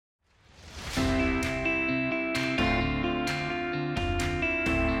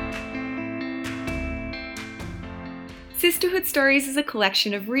Sisterhood Stories is a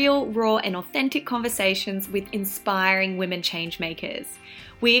collection of real, raw, and authentic conversations with inspiring women changemakers.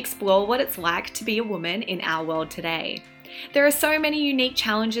 We explore what it's like to be a woman in our world today. There are so many unique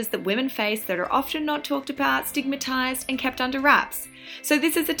challenges that women face that are often not talked about, stigmatized, and kept under wraps. So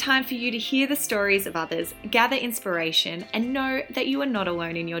this is a time for you to hear the stories of others, gather inspiration, and know that you are not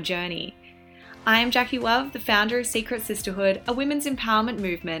alone in your journey. I am Jackie Love, the founder of Secret Sisterhood, a women's empowerment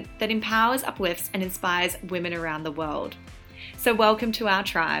movement that empowers, uplifts, and inspires women around the world. So welcome to our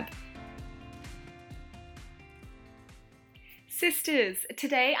tribe. Sisters,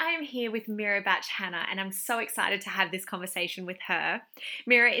 today I am here with Mira Batch-Hanna and I'm so excited to have this conversation with her.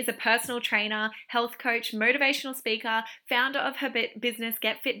 Mira is a personal trainer, health coach, motivational speaker, founder of her business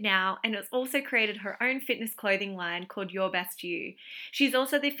Get Fit Now, and has also created her own fitness clothing line called Your Best You. She's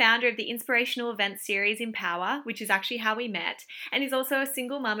also the founder of the inspirational event series Empower, which is actually how we met, and is also a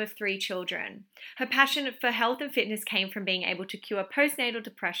single mum of 3 children. Her passion for health and fitness came from being able to cure postnatal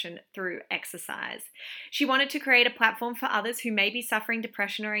depression through exercise. She wanted to create a platform for others who may be suffering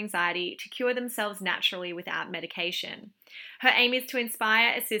depression or anxiety to cure themselves naturally without medication. Her aim is to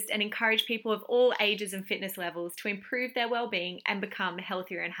inspire, assist, and encourage people of all ages and fitness levels to improve their well-being and become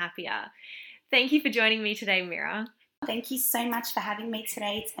healthier and happier. Thank you for joining me today, Mira. Thank you so much for having me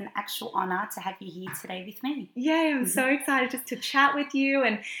today. It's an actual honour to have you here today with me. Yeah, I'm so excited just to chat with you.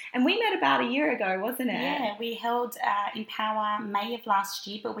 And we met about a year ago, wasn't it? Yeah, we held Empower May of last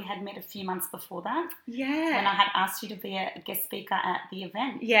year, but we had met a few months before that. Yeah. When I had asked you to be a guest speaker at the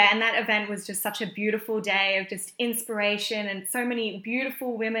event. Yeah, and that event was just such a beautiful day of just inspiration and so many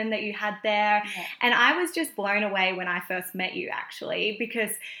beautiful women that you had there. Yeah. And I was just blown away when I first met you, actually,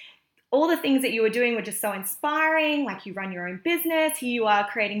 because all the things that you were doing were just so inspiring. Like, you run your own business. Here you are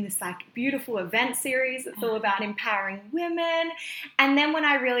creating this like beautiful event series that's all about empowering women. And then when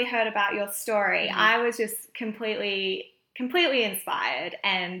I really heard about your story, I was just completely inspired.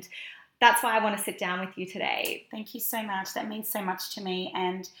 And that's why I want to sit down with you today. Thank you so much. That means so much to me.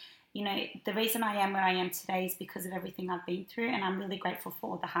 And you know, the reason I am where I am today is because of everything I've been through, and I'm really grateful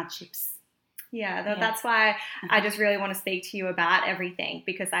for all the hardships. Yeah, that's why I just really want to speak to you about everything,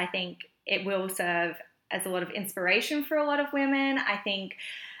 because I think it will serve as a lot of inspiration for a lot of women. I think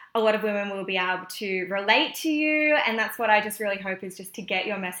a lot of women will be able to relate to you, and that's what I just really hope is just to get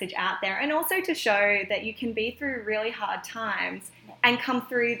your message out there, and also to show that you can be through really hard times and come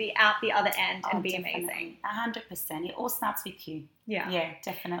through out the other end and be amazing. 100%. It all starts with you. Yeah,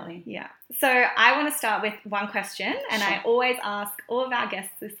 definitely. Yeah. So I want to start with one question, and I always ask all of our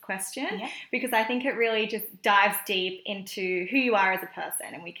guests this question because I think it really just dives deep into who you are as a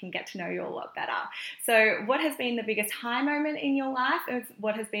person, and we can get to know you a lot better. So what has been the biggest high moment in your life, and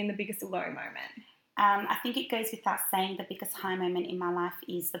what has been the biggest low moment? I think it goes without saying the biggest high moment in my life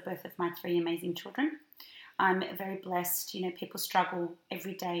is the birth of my 3 amazing children. I'm very blessed. You know, people struggle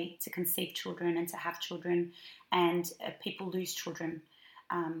every day to conceive children and to have children, and people lose children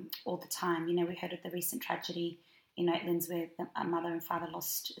all the time. You know, we heard of the recent tragedy in Oatlands where a mother and father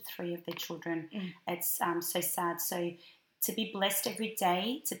lost 3 of their children. It's so sad. So to be blessed every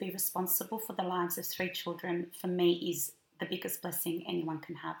day, to be responsible for the lives of 3 children, for me is the biggest blessing anyone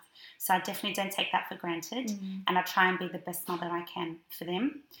can have. So I definitely don't take that for granted, and I try and be the best mother I can for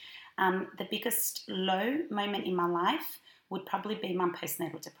them. The biggest low moment in my life would probably be my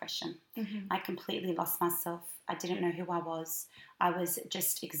postnatal depression. I completely lost myself. I didn't know who I was. I was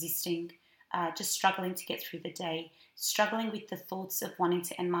just existing, just struggling to get through the day, struggling with the thoughts of wanting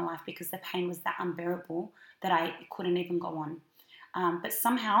to end my life because the pain was that unbearable that I couldn't even go on. But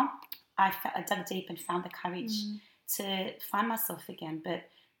somehow I dug deep and found the courage to find myself again. But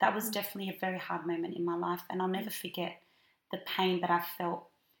that was definitely a very hard moment in my life, and I'll never forget the pain that I felt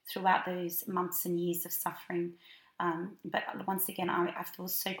throughout those months and years of suffering. But once again, I feel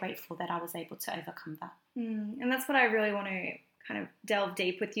so grateful that I was able to overcome that. And that's what I really want to kind of delve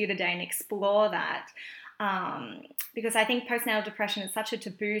deep with you today and explore that. Because I think postnatal depression is such a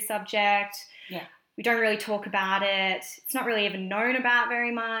taboo subject. Yeah. We don't really talk about it. It's not really even known about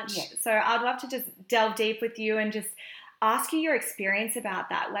very much. Yeah. So I'd love to just delve deep with you and just ask you your experience about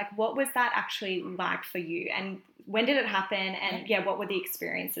that. Like, what was that actually like for you? And when did it happen? And what were the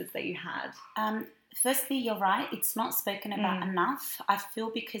experiences that you had? Firstly, you're right. It's not spoken about enough. I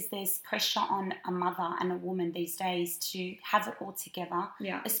feel because there's pressure on a mother and a woman these days to have it all together,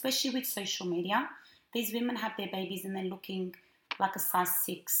 especially with social media. These women have their babies and they're looking like a size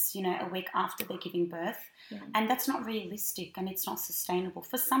 6, you know, a week after they're giving birth. And that's not realistic and it's not sustainable.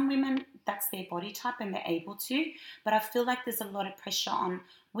 For some women, that's their body type and they're able to. But I feel like there's a lot of pressure on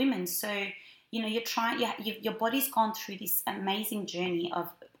women. So, you know, your body's gone through this amazing journey of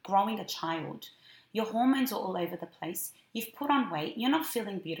growing a child. Your hormones are all over the place. You've put on weight. You're not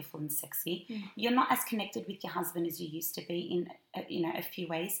feeling beautiful and sexy. You're not as connected with your husband as you used to be in, a few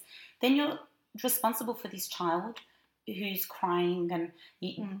ways. Then you're responsible for this child who's crying and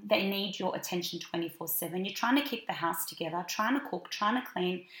they need your attention 24/7. You're trying to keep the house together, trying to cook, trying to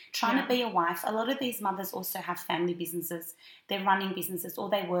clean, trying to be a wife. A lot of these mothers also have family businesses. They're running businesses or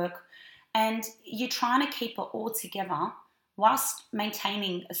they work. And you're trying to keep it all together whilst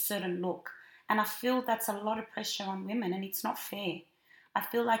maintaining a certain look. And I feel that's a lot of pressure on women and it's not fair. I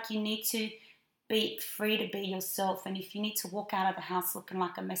feel like you need to be free to be yourself. And if you need to walk out of the house looking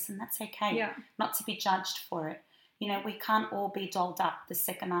like a mess, and that's okay. Not to be judged for it. We can't all be dolled up the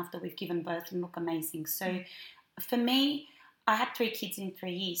second after we've given birth and look amazing. So for me, I had 3 kids in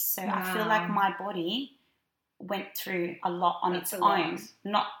 3 years. So I feel like my body went through a lot on its own.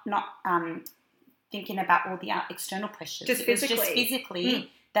 Not thinking about all the external pressures. Just physically. Just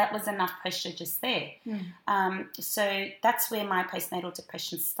physically, that was enough pressure just there. So that's where my postnatal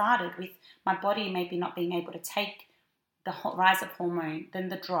depression started, with my body maybe not being able to take the rise of hormone, then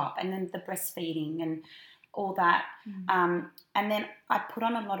the drop, and then the breastfeeding and all that. And then I put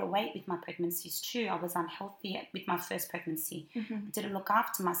on a lot of weight with my pregnancies too. I was unhealthy with my first pregnancy. I didn't look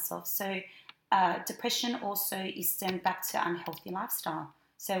after myself. So depression also is stemmed back to unhealthy lifestyle.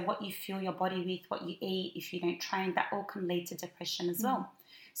 So what you fuel your body with, what you eat, if you don't train, that all can lead to depression as well.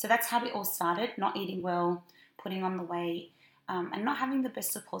 So that's how it all started, not eating well, putting on the weight, and not having the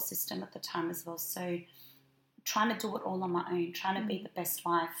best support system at the time as well. So trying to do it all on my own, trying to be the best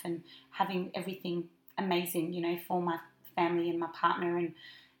wife and having everything amazing, for my family and my partner. And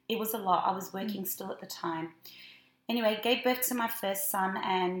it was a lot. I was working still at the time. Anyway, gave birth to my first son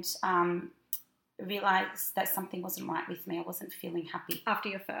and realised that something wasn't right with me. I wasn't feeling happy. After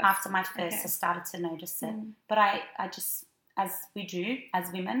your first? After my first, I started to notice it. But I just, as we do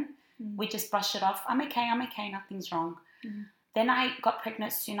as women, we just brush it off. I'm okay, nothing's wrong. Then I got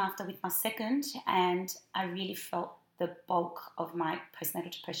pregnant soon after with my second, and I really felt the bulk of my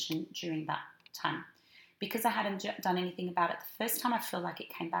postnatal depression during that time. Because I hadn't done anything about it the first time, I feel like it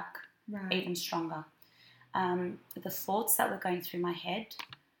came back even stronger. The thoughts that were going through my head,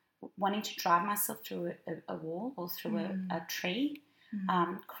 wanting to drive myself through a wall or through a tree,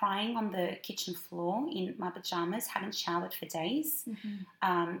 crying on the kitchen floor in my pajamas, hadn't showered for days,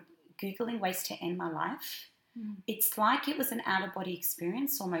 Googling ways to end my life. It's like it was an out-of-body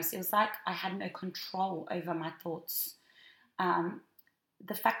experience almost. It was like I had no control over my thoughts.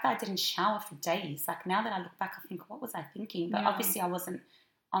 The fact that I didn't shower for days, like now that I look back, I think, what was I thinking? But obviously I wasn't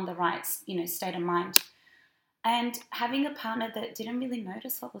on the right, state of mind. And having a partner that didn't really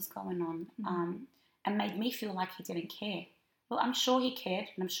notice what was going on and made me feel like he didn't care. Well, I'm sure he cared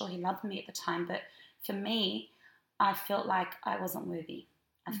and I'm sure he loved me at the time. But for me, I felt like I wasn't worthy.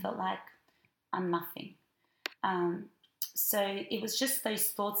 I felt like I'm nothing. So it was just those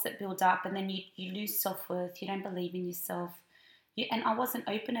thoughts that build up, and then you lose self-worth. You don't believe in yourself. And I wasn't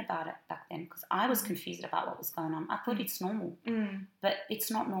open about it back then because I was confused about what was going on. I thought it's normal, but it's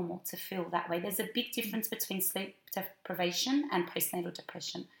not normal to feel that way. There's a big difference between sleep deprivation and postnatal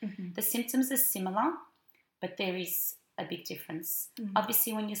depression. The symptoms are similar, but there is a big difference.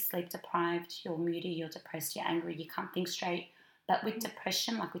 Obviously, when you're sleep deprived, you're moody, you're depressed, you're angry, you can't think straight. But with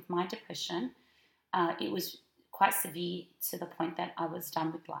depression, like with my depression, it was quite severe to the point that I was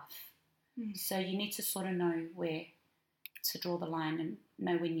done with life. So you need to sort of know where to draw the line and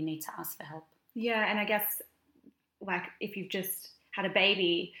know when you need to ask for help. Yeah, and I guess like if you've just had a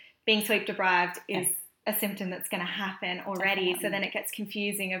baby, being sleep deprived is a symptom that's going to happen already. Definitely. So then it gets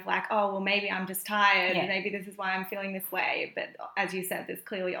confusing of like, oh, well, maybe I'm just tired. Yeah. Maybe this is why I'm feeling this way. But as you said, there's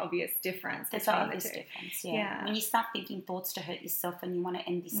clearly obvious difference. There's an obvious difference, yeah. When you start thinking thoughts to hurt yourself and you want to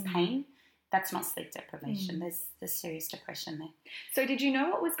end this pain, that's not sleep deprivation. There's serious depression there. So did you know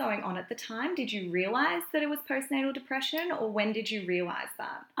what was going on at the time? Did you realise that it was postnatal depression, or when did you realise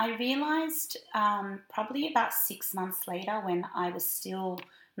that? I realised probably about 6 months later, when I was still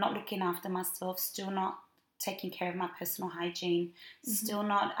not looking after myself, still not taking care of my personal hygiene, still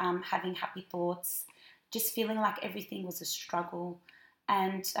not having happy thoughts, just feeling like everything was a struggle.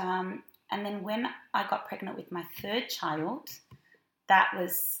 And then when I got pregnant with my third child, that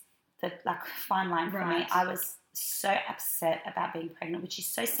was the fine line for me. I was so upset about being pregnant, which is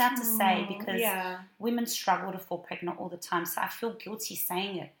so sad to say because women struggle to fall pregnant all the time. So I feel guilty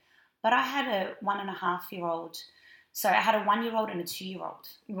saying it. But I had a 1.5-year-old So I had a 1-year-old and a 2-year-old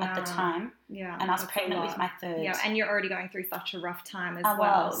at the time. Yeah. And I was pregnant with my third. Yeah, and you're already going through such a rough time as I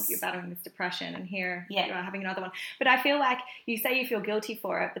well. was. You're battling this depression, and here Yeah. you're having another one. But I feel like you say you feel guilty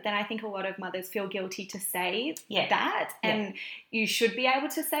for it, but then I think a lot of mothers feel guilty to say that. And you should be able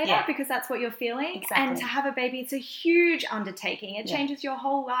to say that because that's what you're feeling. Exactly. And to have a baby, it's a huge undertaking. It changes your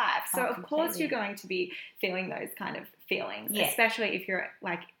whole life. So, of course, you're going to be feeling those kind of feelings, especially if you're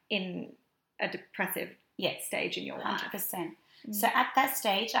like in a depressive stage in your life. 100%. So at that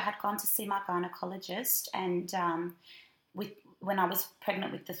stage, I had gone to see my gynecologist, and when I was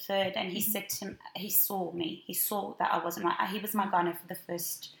pregnant with the third, and he said to he saw me. He saw that I wasn't right. He was my gyno for the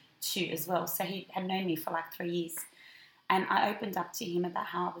first 2 as well, so he had known me for like 3 years. And I opened up to him about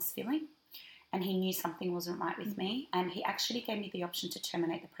how I was feeling, and he knew something wasn't right with me, and he actually gave me the option to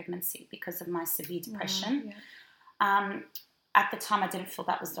terminate the pregnancy because of my severe depression. At the time, I didn't feel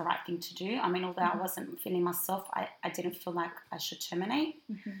that was the right thing to do. I mean, although I wasn't feeling myself, I didn't feel like I should terminate.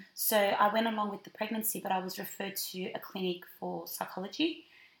 So I went along with the pregnancy, but I was referred to a clinic for psychology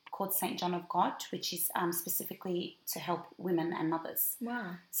called St. John of God, which is specifically to help women and mothers. Wow.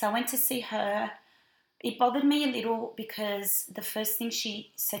 So I went to see her. It bothered me a little because the first thing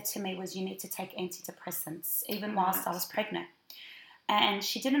she said to me was, you need to take antidepressants, even whilst I was pregnant. And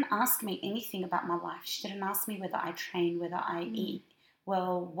she didn't ask me anything about my life. She didn't ask me whether I train, whether I eat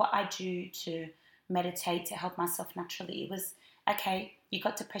well, what I do to meditate, to help myself naturally. It was, okay, you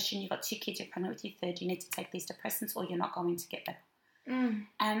got depression, you got 2 kids, you're pregnant with your third, you need to take these depressants or you're not going to get better.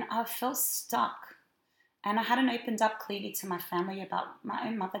 And I felt stuck. And I hadn't opened up clearly to my family about, my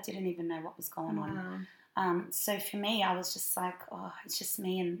own mother didn't even know what was going on. So for me, I was just like, oh, it's just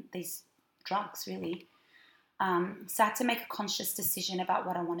me and these drugs, really. So I had to make a conscious decision about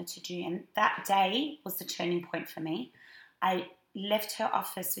what I wanted to do. And that day was the turning point for me. I left her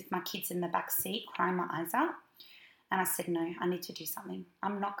office with my kids in the back seat, crying my eyes out. And I said, no, I need to do something.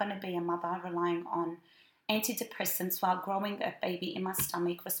 I'm not going to be a mother relying on antidepressants while growing a baby in my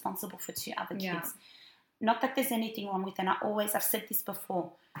stomach, responsible for 2 other kids. Not that there's anything wrong with it. I've said this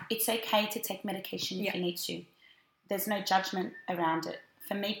before. It's okay to take medication if you need to. There's no judgment around it.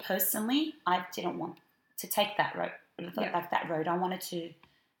 For me personally, I didn't want to take that road, that road. I wanted to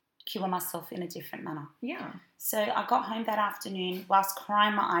cure myself in a different manner. Yeah. So I got home that afternoon whilst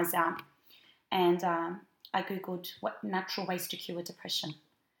crying my eyes out, and I Googled what natural ways to cure depression.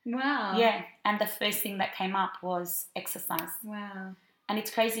 Wow. Yeah, and the first thing that came up was exercise. Wow. And it's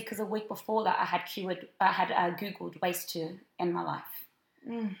crazy because a week before that I had Googled ways to end my life.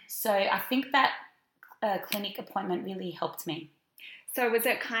 So I think that clinic appointment really helped me. So was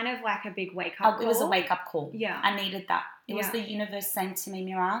it kind of like a big wake-up call? It was a wake-up call. Yeah. I needed that. It was the universe saying to me,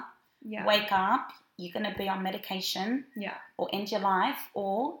 Mira, wake up, you're going to be on medication or end your life,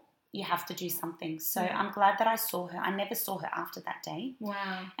 or you have to do something. So I'm glad that I saw her. I never saw her after that day.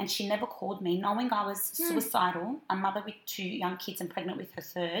 Wow. And she never called me. Knowing I was suicidal, a mother with 2 young kids and pregnant with her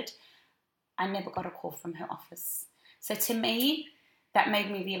third, I never got a call from her office. So to me, that made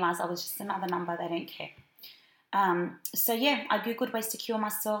me realise I was just another number. They don't care. I Googled ways to cure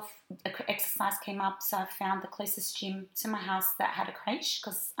myself. Exercise came up, so I found the closest gym to my house that had a crèche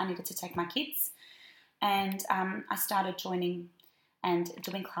because I needed to take my kids. And I started joining and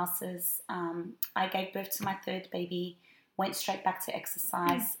doing classes. I gave birth to my third baby, went straight back to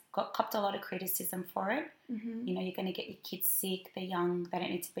exercise, copped a lot of criticism for it. You know, you're going to get your kids sick, they're young, they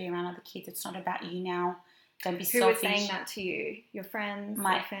don't need to be around other kids. It's not about you now. Don't be selfish. Who was saying that to you? Your friends,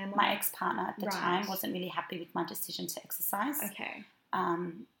 your family? My ex-partner at the time wasn't really happy with my decision to exercise. Okay.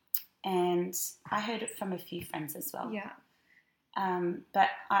 And I heard it from a few friends as well. Yeah. But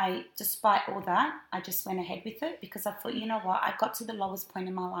despite all that, I just went ahead with it because I thought, you know what, I got to the lowest point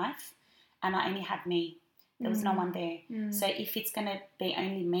in my life and I only had me. There was no one there. So if it's going to be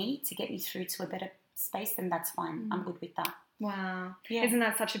only me to get me through to a better space, then that's fine. I'm good with that. Wow. Yeah. Isn't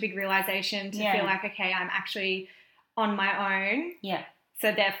that such a big realization to feel like, okay, I'm actually on my own. Yeah.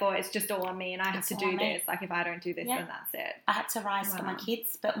 So therefore it's just all on me and I have to do this. Like if I don't do this, then that's it. I had to rise for my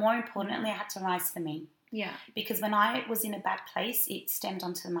kids, but more importantly, I had to rise for me. Yeah. Because when I was in a bad place, it stemmed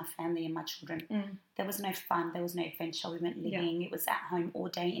onto my family and my children. There was no fun. There was no adventure. We went living. It was at home all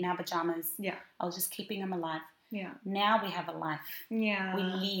day in our pajamas. Yeah. I was just keeping them alive. Yeah. Now we have a life. Yeah. We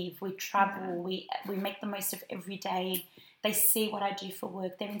live. We travel. We make the most of every day. They see what I do for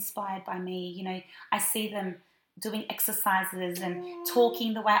work. They're inspired by me. You know, I see them doing exercises and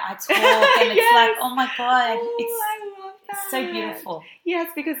talking the way I talk. And it's like, oh my God. I love that. So beautiful.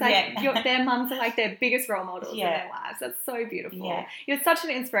 Yes, because their mums are like their biggest role models in their lives. That's so beautiful. Yeah. You're such an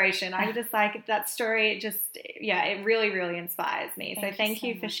inspiration. I just like that story. It really, really inspires me. Thank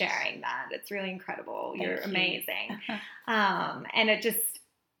you for sharing that. It's really incredible. You're amazing. And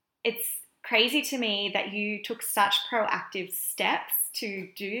it's crazy to me that you took such proactive steps to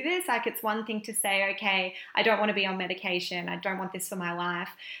do this. Like, it's one thing to say, okay, I don't want to be on medication. I don't want this for my life.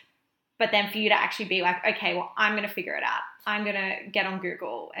 But then for you to actually be like, okay, well, I'm going to figure it out. I'm going to get on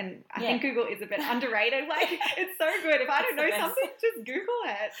Google. And I think Google is a bit underrated. Like, it's so good. If I don't know something, just Google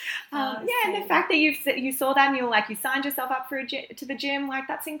it. And the fact that you saw that and you signed yourself up to the gym, like,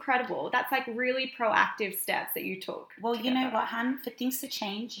 that's incredible. That's like really proactive steps that you took. Well, you know what, hun? For things to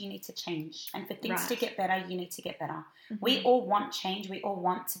change, you need to change. And for things to get better, you need to get better. Mm-hmm. We all want change. We all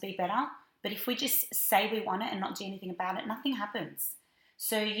want to be better. But if we just say we want it and not do anything about it, nothing happens.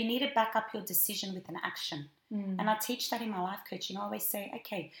 So you need to back up your decision with an action. And I teach that in my life coaching. I always say,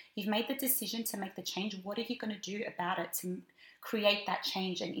 okay, you've made the decision to make the change. What are you going to do about it to create that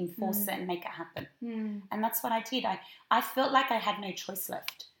change and enforce it and make it happen? And that's what I did. I felt like I had no choice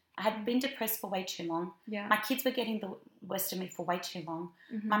left. I had been depressed for way too long. Yeah. My kids were getting the worst of me for way too long.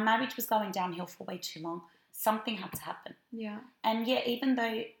 Mm-hmm. My marriage was going downhill for way too long. Something had to happen. Yeah. And even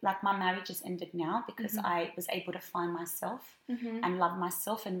though like my marriage has ended now because I was able to find myself and love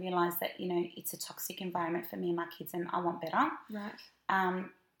myself and realize that, it's a toxic environment for me and my kids and I want better. Right.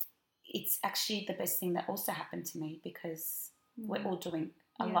 It's actually the best thing that also happened to me because we're all doing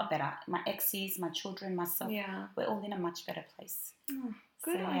a lot better. My exes, my children, myself, we're all in a much better place. Oh.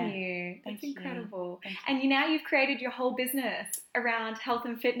 Good on you. That's incredible. And now you've created your whole business around health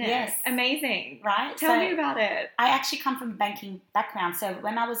and fitness. Yes. Amazing. Right? Tell me about it. I actually come from a banking background. So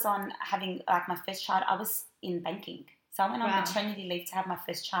when I was on having like my first child, I was in banking. So I went on maternity leave to have my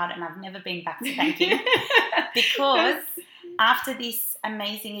first child and I've never been back to banking because after this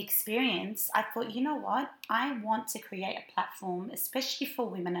amazing experience, I thought, you know what? I want to create a platform, especially for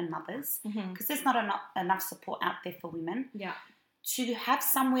women and mothers, because there's not enough support out there for women. Yeah. To have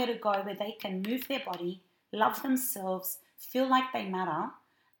somewhere to go where they can move their body, love themselves, feel like they matter,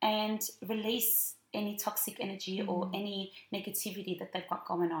 and release any toxic energy or any negativity that they've got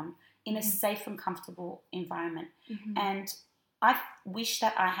going on in a safe and comfortable environment. And I wish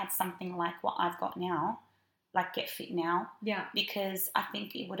that I had something like what I've got now, like Get Fit Now, because I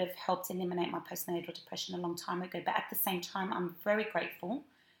think it would have helped eliminate my postnatal depression a long time ago. But at the same time, I'm very grateful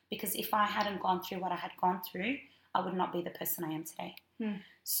because if I hadn't gone through what I had gone through, I would not be the person I am today.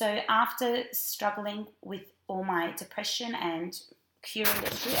 So after struggling with all my depression and curing it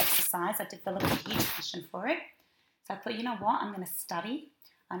through exercise, I developed a huge passion for it. So I thought, you know what? I'm going to study,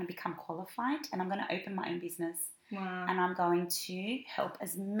 I'm going to become qualified, and I'm going to open my own business. Wow. And I'm going to help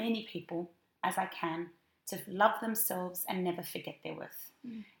as many people as I can to love themselves and never forget their worth.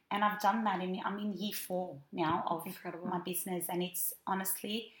 And I've done that. I'm in year 4 now of my business, and it's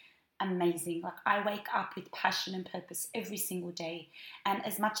honestly amazing. Like, I wake up with passion and purpose every single day, and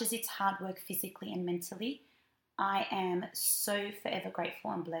as much as it's hard work physically and mentally, I am so forever grateful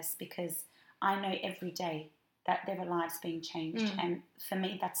and blessed because I know every day that there are lives being changed, and for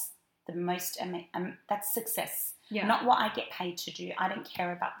me that's the most that's success. Not what I get paid to do. I don't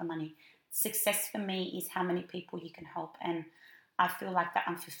care about the money. Success for me is how many people you can help, and I feel like that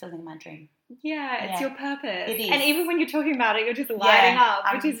I'm fulfilling my dream. Yeah, it's your purpose. It is. And even when you're talking about it, you're just lighting up,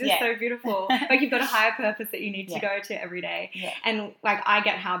 which is just so beautiful. Like, you've got a higher purpose that you need to go to every day. Yeah. And like, I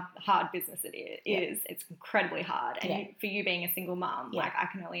get how hard business it is. It's incredibly hard. And for you being a single mom, like, I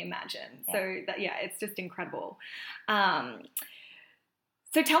can only imagine. Yeah. So that, it's just incredible.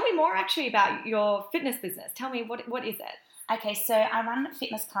 So tell me more actually about your fitness business. Tell me, what is it? Okay, so I run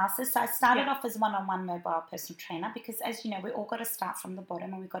fitness classes. So I started off as one-on-one mobile personal trainer because, as you know, we all got to start from the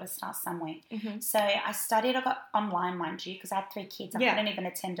bottom and we've got to start somewhere. So I got online, mind you, because I had 3 kids. I couldn't even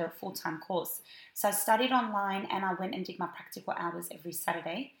attend a full-time course. So I studied online and I went and did my practical hours every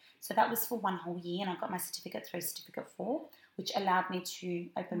Saturday. So that was for 1 whole year, and I got my certificate through Certificate 4, which allowed me to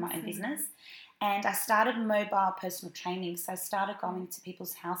open my own business. And I started mobile personal training. So I started going to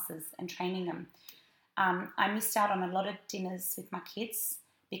people's houses and training them. I missed out on a lot of dinners with my kids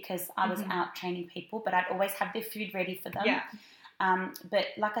because I was out training people, but I'd always have their food ready for them. Yeah. But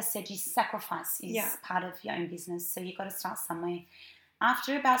like I said, sacrifice is part of your own business, so you've got to start somewhere.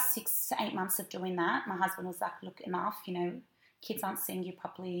 After about 6 to 8 months of doing that, my husband was like, look, enough, kids aren't seeing you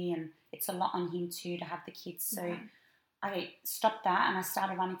properly and it's a lot on him too to have the kids. So I stopped that and I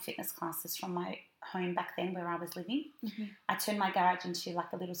started running fitness classes from my home back then where I was living. I turned my garage into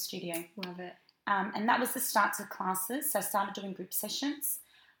like a little studio. Love it. And that was the start to classes. So I started doing group sessions.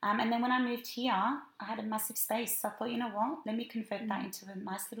 And then when I moved here, I had a massive space. So I thought, you know what, let me convert that into a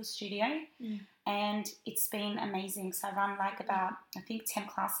nice little studio. And it's been amazing. So I run about, I think, 10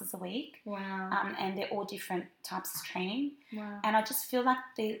 classes a week. Wow. And they're all different types of training. Wow. And I just feel like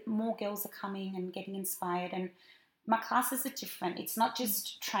more girls are coming and getting inspired. And my classes are different. It's not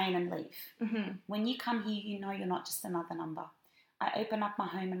just train and leave. Mm-hmm. When you come here, you know you're not just another number. I open up my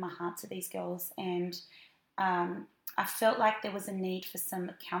home and my heart to these girls, and I felt like there was a need for some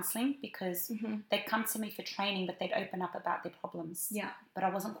counselling because they'd come to me for training, but they'd open up about their problems. Yeah. But I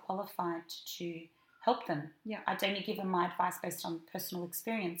wasn't qualified to help them. Yeah. I'd only give them my advice based on personal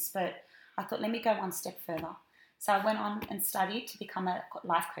experience, but I thought, let me go one step further. So I went on and studied to become a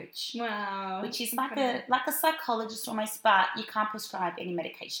life coach. Wow. Which is like a psychologist almost, but you can't prescribe any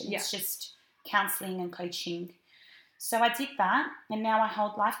medication. Yeah. It's just counselling and coaching. So I did that, and now I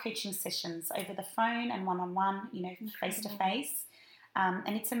hold life coaching sessions over the phone and one-on-one, face-to-face.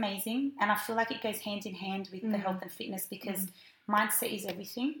 And it's amazing. And I feel like it goes hand in hand with the health and fitness because mindset is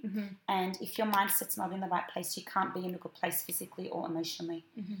everything. Mm-hmm. And if your mindset's not in the right place, you can't be in a good place physically or emotionally.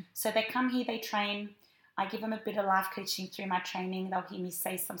 Mm-hmm. So they come here, they train. I give them a bit of life coaching through my training. They'll hear me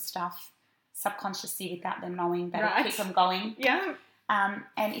say some stuff subconsciously without them knowing that it'll keep them going. Yeah.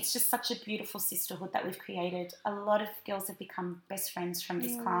 And it's just such a beautiful sisterhood that we've created. A lot of girls have become best friends from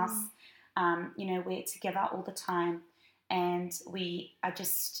this class. We're together all the time, and we are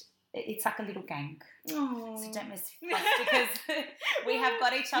just, it's like a little gang. Oh. So don't miss us because we have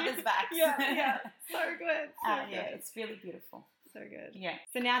got each other's backs. Yeah. So good. Yeah, it's really beautiful. So good. Yeah.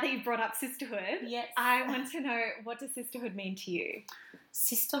 So now that you've brought up sisterhood, yes. I want to know, what does sisterhood mean to you?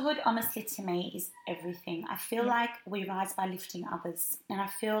 Sisterhood, honestly, to me, is everything. I feel like we rise by lifting others. And I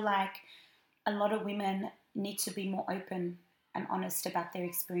feel like a lot of women need to be more open and honest about their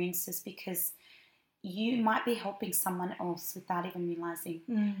experiences because you might be helping someone else without even realising.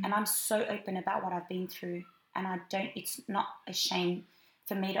 And I'm so open about what I've been through. And it's not a shame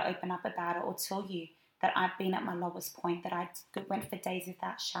for me to open up about it or tell you that I've been at my lowest point, that I went for days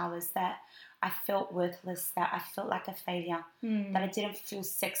without showers, that I felt worthless, that I felt like a failure, that I didn't feel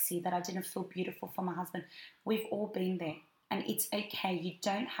sexy, that I didn't feel beautiful for my husband. We've all been there, and it's okay. You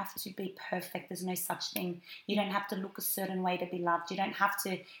don't have to be perfect. There's no such thing. You don't have to look a certain way to be loved. You don't have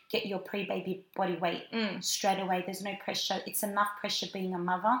to get your pre-baby body weight straight away. There's no pressure. It's enough pressure being a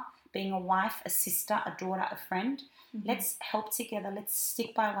mother, being a wife, a sister, a daughter, a friend. Let's help together. Let's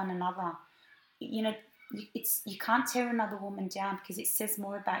stick by one another. You can't tear another woman down because it says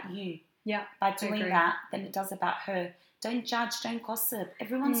more about you by doing that than it does about her. Don't judge, don't gossip.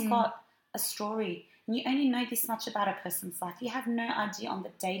 Everyone's got a story. And you only know this much about a person's life. You have no idea on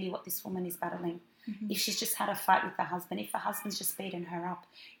the daily what this woman is battling. If she's just had a fight with her husband, if her husband's just beaten her up,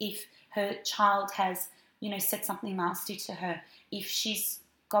 if her child has, said something nasty to her, if she's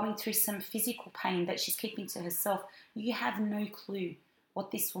going through some physical pain that she's keeping to herself, you have no clue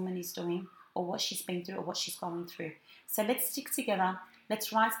what this woman is doing or what she's been through or what she's going through. So let's stick together.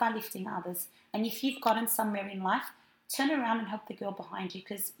 Let's rise by lifting others. And if you've gotten somewhere in life, turn around and help the girl behind you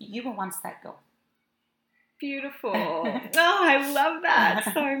because you were once that girl. Beautiful. I love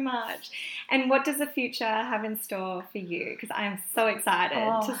that so much. And what does the future have in store for you? Because I am so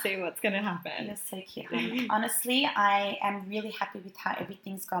excited to see what's going to happen. You're so cute, honey. Honestly, I am really happy with how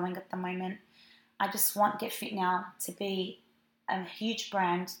everything's going at the moment. I just want Get Fit Now to be a huge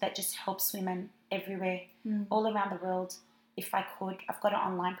brand that just helps women everywhere, all around the world. If I could, I've got an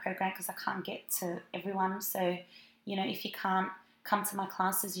online program because I can't get to everyone. So, if you can't come to my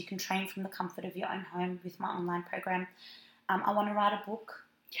classes, you can train from the comfort of your own home with my online program. I want to write a book.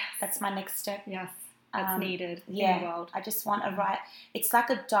 Yes. That's my next step. Yes, that's needed in the world. I just want to write. It's like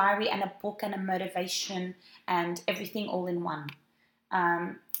a diary and a book and a motivation and everything all in one.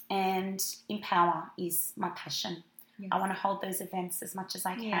 And Empower is my passion. Yes. I want to hold those events as much as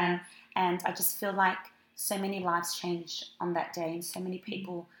I can. And I just feel like so many lives change on that day and so many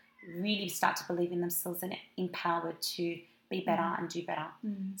people really start to believe in themselves and empowered to be better and do better.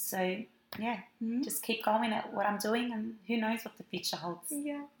 So, just keep going at what I'm doing and who knows what the future holds.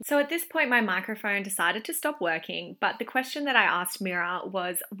 Yeah. So at this point, my microphone decided to stop working, but the question that I asked Mira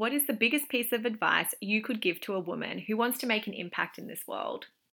was, what is the biggest piece of advice you could give to a woman who wants to make an impact in this world?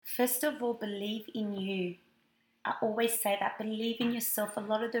 First of all, believe in you. I always say that, believe in yourself. A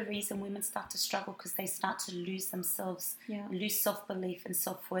lot of the reason women start to struggle because they start to lose themselves, lose self-belief and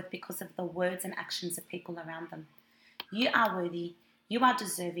self-worth because of the words and actions of people around them. You are worthy, you are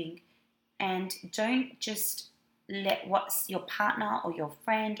deserving, and don't just let what your partner or your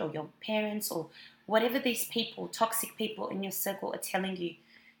friend or your parents or whatever these people, toxic people in your circle are telling you,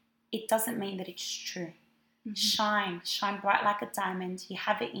 it doesn't mean that it's true. Shine bright like a diamond. You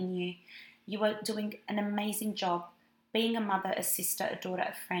have it in you. You are doing an amazing job being a mother, a sister, a daughter,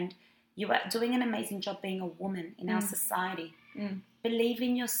 a friend. You are doing an amazing job being a woman in our society. Believe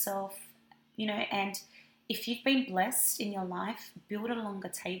in yourself, and if you've been blessed in your life, build a longer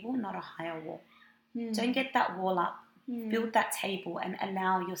table, not a higher wall. Don't get that wall up. Build that table and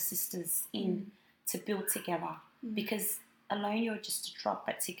allow your sisters in to build together, because alone you're just a drop,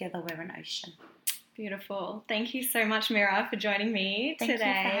 but together we're an ocean. Beautiful. Thank you so much, Mira, for joining me today. Thank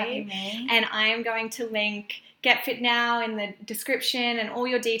you for having me. And I am going to link Get Fit Now in the description and all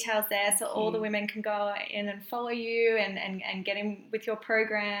your details there, so all the women can go in and follow you and get in with your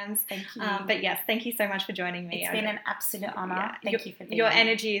programs. Thank you. But yes, thank you so much for joining me. It's been an absolute honour. Thank you for being Your here.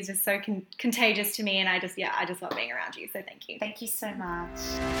 energy is just so contagious to me, and I just love being around you. So thank you. Thank you so much.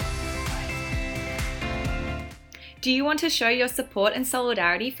 Do you want to show your support and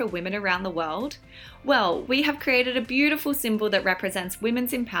solidarity for women around the world? Well, we have created a beautiful symbol that represents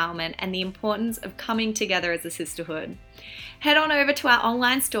women's empowerment and the importance of coming together as a sisterhood. Head on over to our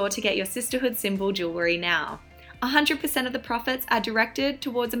online store to get your sisterhood symbol jewellery now. 100% of the profits are directed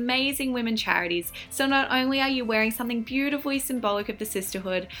towards amazing women charities, so not only are you wearing something beautifully symbolic of the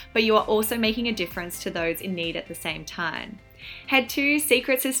sisterhood, but you are also making a difference to those in need at the same time. Head to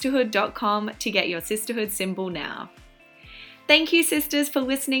secretsisterhood.com to get your sisterhood symbol now. Thank you, sisters, for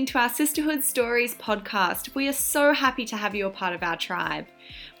listening to our Sisterhood Stories podcast. We are so happy to have you a part of our tribe.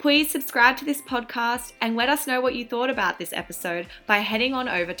 Please subscribe to this podcast and let us know what you thought about this episode by heading on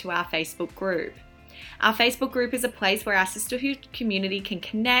over to our Facebook group. Our Facebook group is a place where our sisterhood community can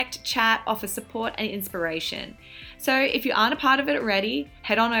connect, chat, offer support and inspiration. So if you aren't a part of it already,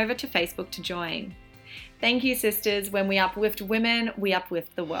 head on over to Facebook to join. Thank you, sisters. When we uplift women, we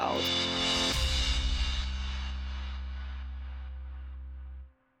uplift the world.